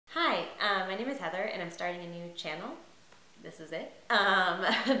name is Heather, and I'm starting a new channel. This is it.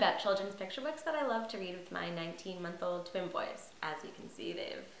 About children's picture books that I love to read with my 19-month-old twin boys. As you can see,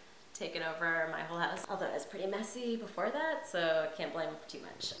 they've taken over my whole house, although it was pretty messy before that, so I can't blame them for too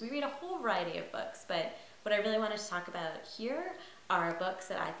much. We read a whole variety of books, but what I really wanted to talk about here are books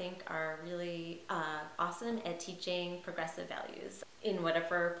that I think are really awesome at teaching progressive values in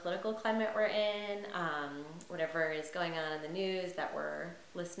whatever political climate we're in, whatever is going on in the news that we're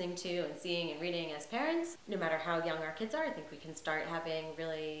listening to and seeing and reading as parents. No matter how young our kids are, I think we can start having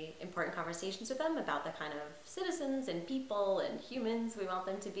really important conversations with them about the kind of citizens and people and humans we want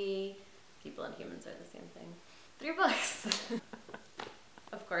them to be. People and humans are the same thing. 3 books.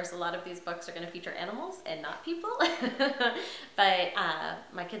 Of course, a lot of these books are going to feature animals and not people, but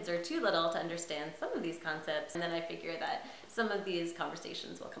my kids are too little to understand some of these concepts, and then I figure that some of these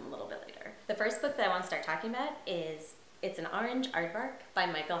conversations will come a little bit later. The first book that I want to start talking about is It's an Orange Aardvark by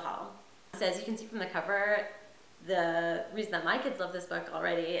Michael Hall. So as you can see from the cover, the reason that my kids love this book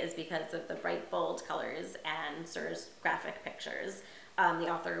already is because of the bright, bold colors and sort of graphic pictures. The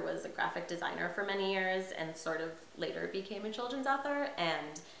author was a graphic designer for many years and sort of later became a children's author,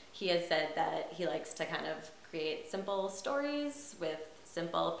 and he has said that he likes to kind of create simple stories with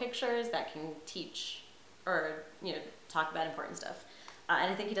simple pictures that can teach or, you know, talk about important stuff.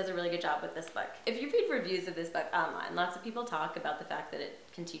 And I think he does a really good job with this book. If you read reviews of this book online, lots of people talk about the fact that it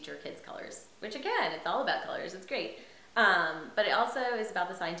can teach your kids colors, which again, it's all about colors, it's great. But it also is about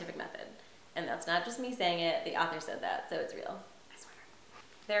the scientific method. And that's not just me saying it, the author said that, so it's real.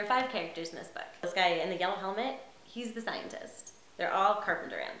 There are 5 characters in this book. This guy in the yellow helmet, he's the scientist. They're all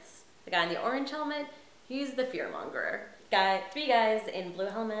carpenter ants. The guy in the orange helmet, he's the fearmonger. 3 guys in blue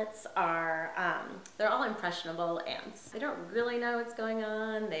helmets are, they're all impressionable ants. They don't really know what's going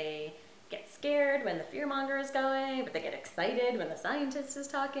on. They get scared when the fearmonger is going, but they get excited when the scientist is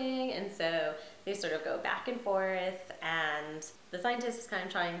talking, and so they sort of go back and forth, and the scientist is kind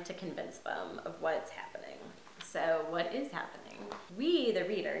of trying to convince them of what's happening. So what is happening? We, the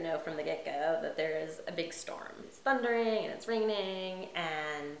reader, know from the get-go that there is a big storm. It's thundering and it's raining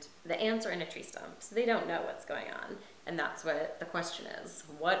and the ants are in a tree stump, so they don't know what's going on. And that's what the question is.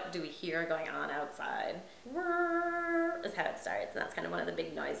 What do we hear going on outside? Whirr is how it starts, and that's kind of one of the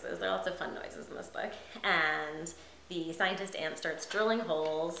big noises. There are lots of fun noises in this book. And the scientist ant starts drilling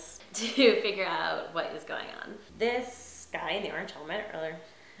holes to figure out what is going on. This guy in the orange helmet, or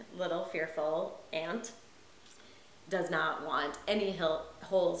little fearful ant, does not want any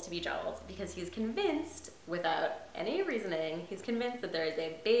holes to be drilled because he's convinced, without any reasoning, he's convinced that there is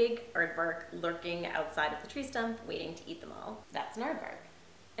a big aardvark lurking outside of the tree stump waiting to eat them all. That's an aardvark.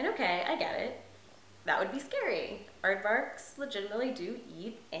 And okay, I get it. That would be scary. Aardvarks legitimately do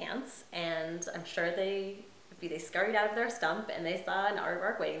eat ants, and I'm sure if they scurried out of their stump and they saw an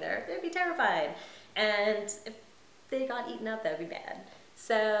aardvark waiting there, they'd be terrified. And if they got eaten up, that would be bad.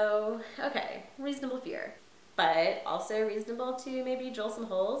 So, okay, reasonable fear. But also reasonable to maybe drill some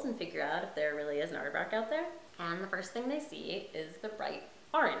holes and figure out if there really is an aardvark out there. And the first thing they see is the bright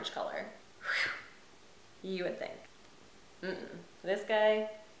orange color. Whew. You would think. This guy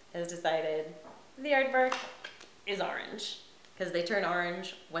has decided the aardvark is orange because they turn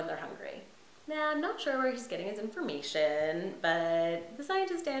orange when they're hungry. Now, I'm not sure where he's getting his information, but the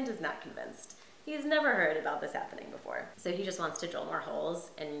scientist ant is not convinced. He's never heard about this happening before. So he just wants to drill more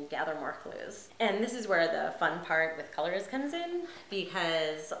holes and gather more clues. And this is where the fun part with colors comes in,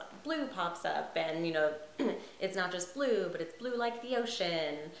 because blue pops up and, you know, it's not just blue, but it's blue like the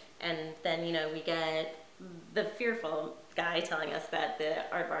ocean. And then, you know, we get the fearful guy telling us that the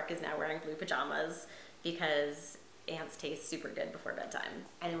aardvark is now wearing blue pajamas because ants taste super good before bedtime.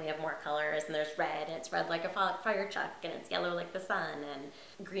 And then we have more colors, and there's red, and it's red like a fire truck, and it's yellow like the sun,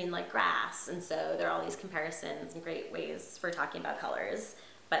 and green like grass. And so there are all these comparisons and great ways for talking about colors.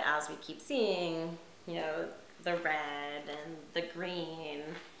 But as we keep seeing, you know, the red and the green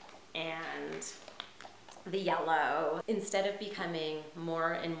and the yellow, instead of becoming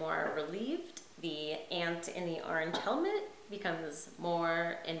more and more relieved, the ant in the orange helmet becomes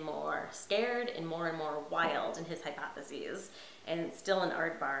more and more scared and more wild in his hypotheses. And it's still an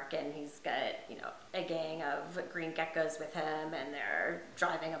aardvark, and he's got, you know, a gang of green geckos with him, and they're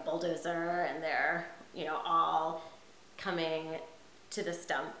driving a bulldozer, and they're, you know, all coming to the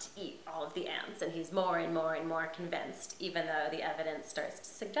stump to eat all of the ants. And he's more and more convinced, even though the evidence starts to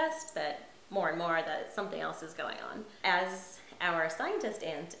suggest that more and more that something else is going on. As our scientist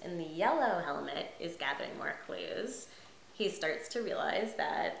ant in the yellow helmet is gathering more clues, he starts to realize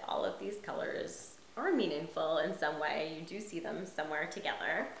that all of these colors are meaningful in some way. You do see them somewhere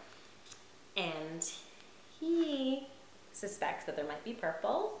together. And he suspects that there might be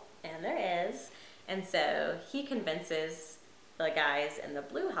purple, and And there is. And so he convinces the guys in the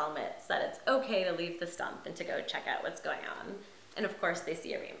blue helmets that it's okay to leave the stump and to go check out what's going on. And of course they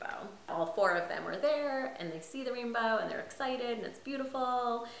see a rainbow. All 4 of them are there and they see the rainbow and they're excited and it's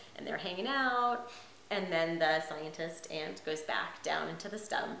beautiful and they're hanging out. And then the scientist ant goes back down into the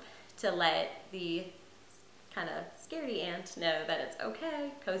stump to let the kind of scaredy ant know that it's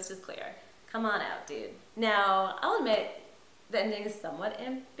okay, coast is clear. Come on out, dude. Now, I'll admit the ending is somewhat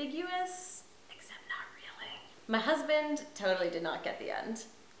ambiguous, except not really. My husband totally did not get the end.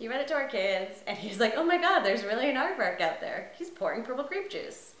 He read it to our kids and he's like, oh my God, there's really an aardvark out there. He's pouring purple grape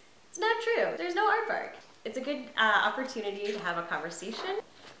juice. It's not true, there's no aardvark. It's a good opportunity to have a conversation.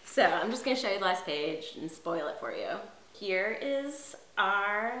 So I'm just gonna show you the last page and spoil it for you. Here is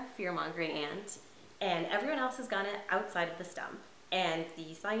our fear-mongering ant, and everyone else has gone outside of the stump. And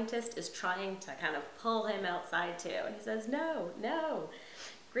the scientist is trying to kind of pull him outside too. And he says, no, no.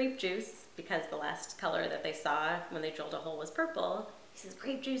 Grape juice, because the last color that they saw when they drilled a hole was purple. He says,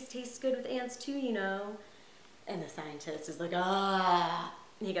 grape juice tastes good with ants too, you know. And the scientist is like, ah.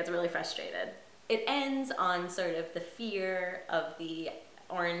 And he gets really frustrated. It ends on sort of the fear of the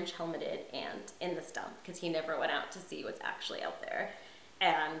orange helmeted ant in the stump, because he never went out to see what's actually out there.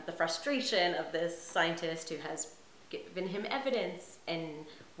 And the frustration of this scientist who has given him evidence and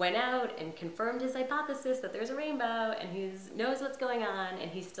went out and confirmed his hypothesis that there's a rainbow and he knows what's going on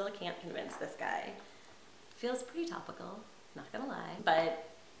and he still can't convince this guy. Feels pretty topical, not gonna lie.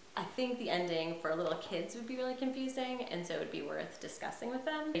 But I think the ending for little kids would be really confusing, and so it would be worth discussing with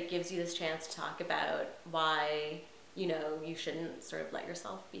them. It gives you this chance to talk about why, you know, you shouldn't sort of let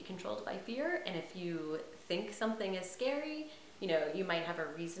yourself be controlled by fear, and if you think something is scary, you know, you might have a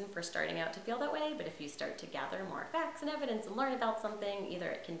reason for starting out to feel that way, but if you start to gather more facts and evidence and learn about something, either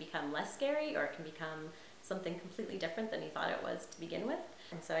it can become less scary or it can become something completely different than you thought it was to begin with.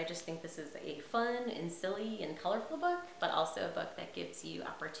 And so I just think this is a fun and silly and colorful book, but also a book that gives you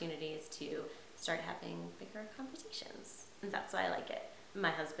opportunities to start having bigger conversations. And that's why I like it. My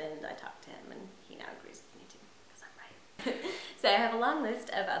husband, I talked to him and he now agrees with me too, because I'm right. So I have a long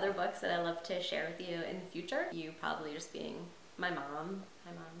list of other books that I love to share with you in the future. You probably just being my mom.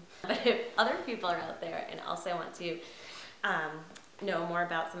 Hi, Mom. But if other people are out there and also want to know more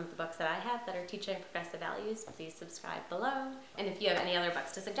about some of the books that I have that are teaching progressive values, please subscribe below. And if you have any other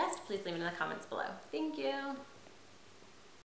books to suggest, please leave it in the comments below. Thank you.